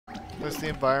Place the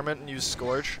environment and use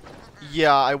Scorch.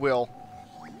 Yeah, I will.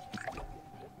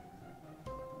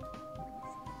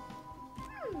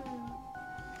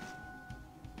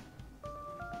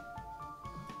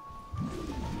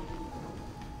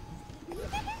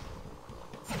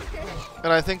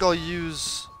 And I think I'll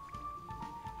use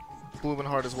Blooming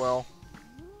Heart as well.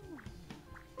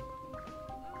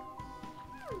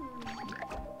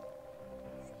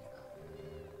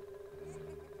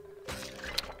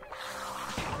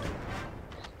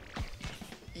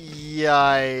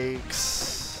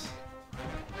 Yikes.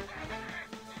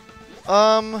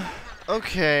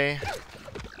 Okay.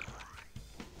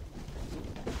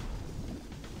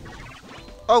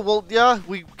 Oh, well, yeah,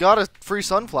 we got a free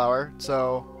sunflower,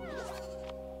 so...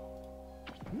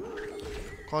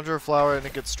 Conjure a flower and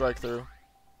it gets strike through.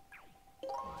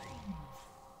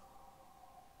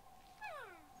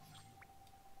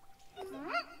 I'm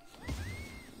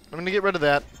gonna get rid of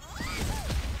that.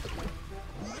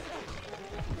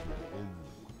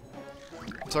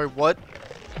 Sorry, what?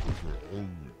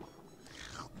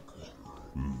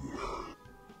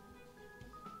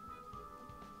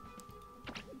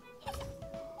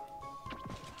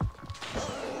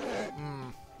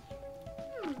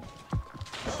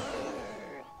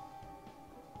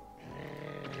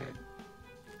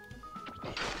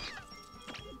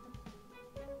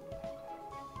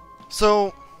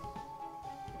 So...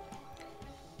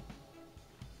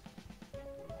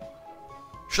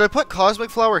 should I put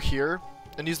Cosmic Flower here?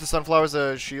 And use the sunflower as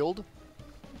a shield?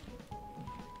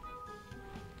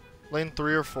 Lane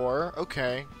 3 or 4?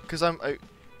 Okay. Because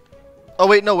oh,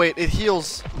 wait, no, wait. It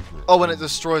heals... oh, when it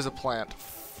destroys a plant.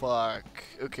 Fuck.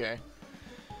 Okay.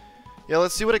 Yeah,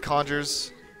 let's see what it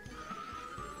conjures.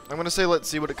 I'm gonna say let's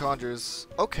see what it conjures.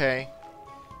 Okay.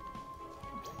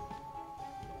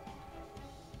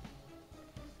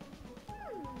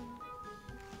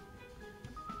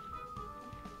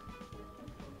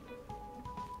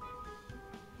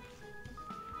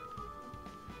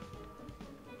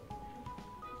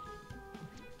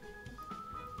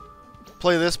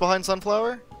 Play this behind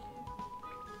Sunflower?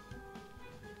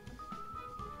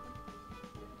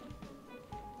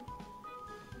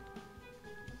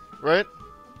 Right?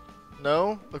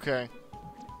 No? Okay.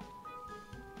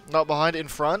 Not behind, in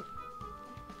front?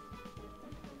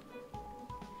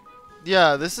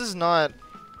 Yeah, this is not...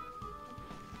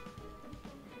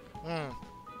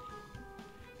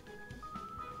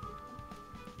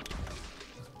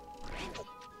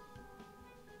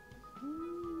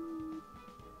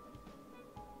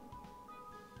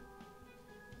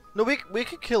 No, we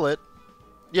could kill it.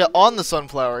 Yeah, on the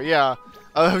sunflower, yeah.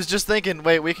 I was just thinking,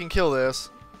 wait, we can kill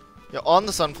this. Yeah, on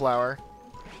the sunflower.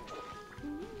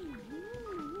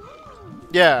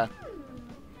 Yeah.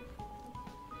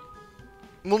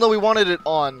 Well, no, we wanted it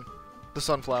on the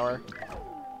sunflower.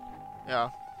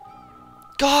 Yeah.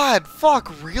 God,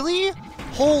 fuck, really?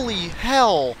 Holy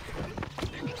hell.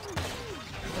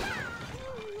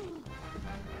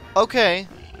 Okay.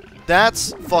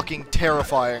 That's fucking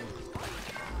terrifying.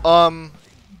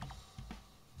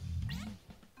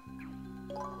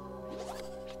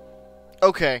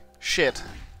 Okay, shit.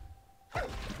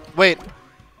 Wait.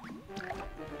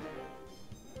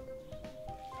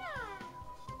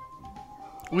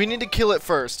 We need to kill it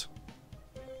first.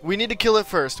 We need to kill it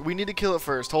first. We need to kill it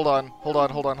first. Hold on. Hold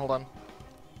on, hold on, hold on.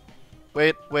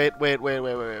 Wait.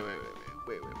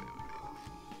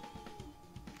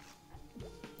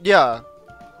 Yeah.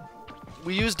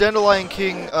 We used Dandelion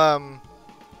King,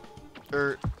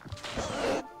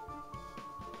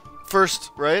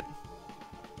 first, right?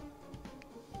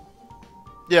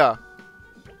 Yeah.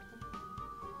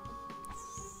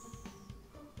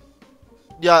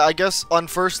 Yeah, I guess on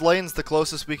first lane's the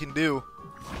closest we can do.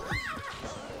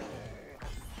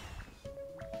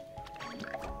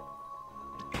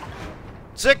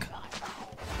 Sick.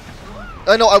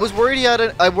 I know. I was worried he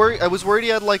had I was worried he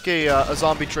had like a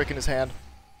zombie trick in his hand.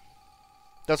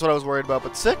 That's what I was worried about.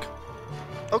 But sick.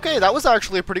 Okay, that was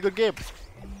actually a pretty good game.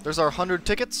 There's our 100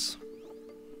 tickets.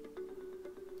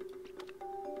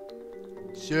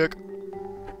 Sick.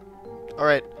 All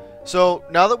right. So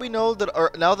now that we know that,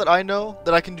 or now that I know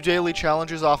that I can do daily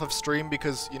challenges off of stream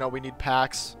because you know we need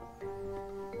packs.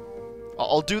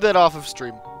 I'll do that off of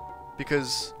stream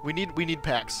because we need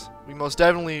packs. We most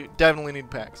definitely need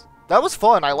packs. That was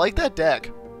fun. I like that deck.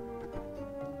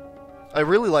 I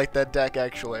really like that deck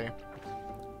actually.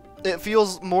 It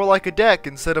feels more like a deck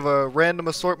instead of a random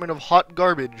assortment of hot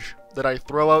garbage that I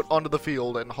throw out onto the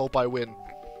field and hope I win.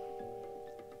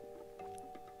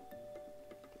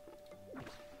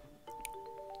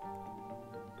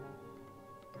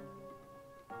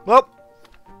 Well,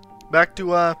 back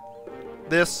to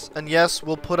this, and yes,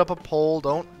 we'll put up a poll.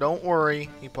 Don't worry,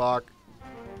 Epoch.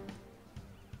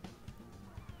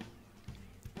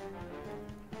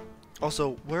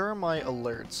 Also, where are my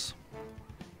alerts?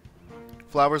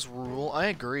 Flowers rule. I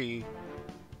agree.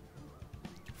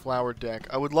 Flower deck.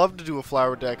 I would love to do a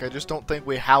flower deck. I just don't think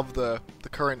we have the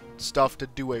current stuff to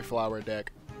do a flower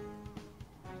deck.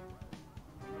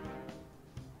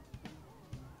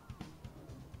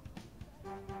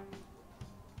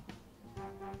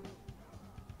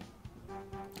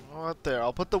 Right there.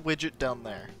 I'll put the widget down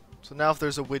there. So now if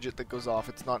there's a widget that goes off,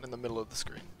 it's not in the middle of the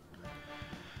screen.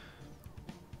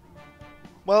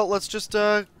 Well, let's just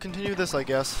continue this, I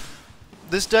guess.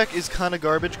 This deck is kind of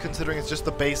garbage, considering it's just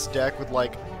the base deck with,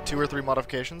 like, 2 or 3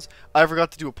 modifications. I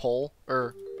forgot to do a poll,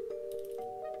 or...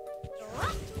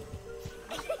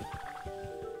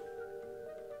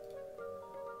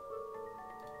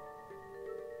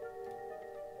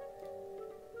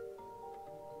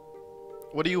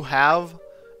 What do you have?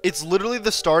 It's literally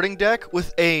the starting deck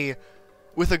with a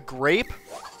grape,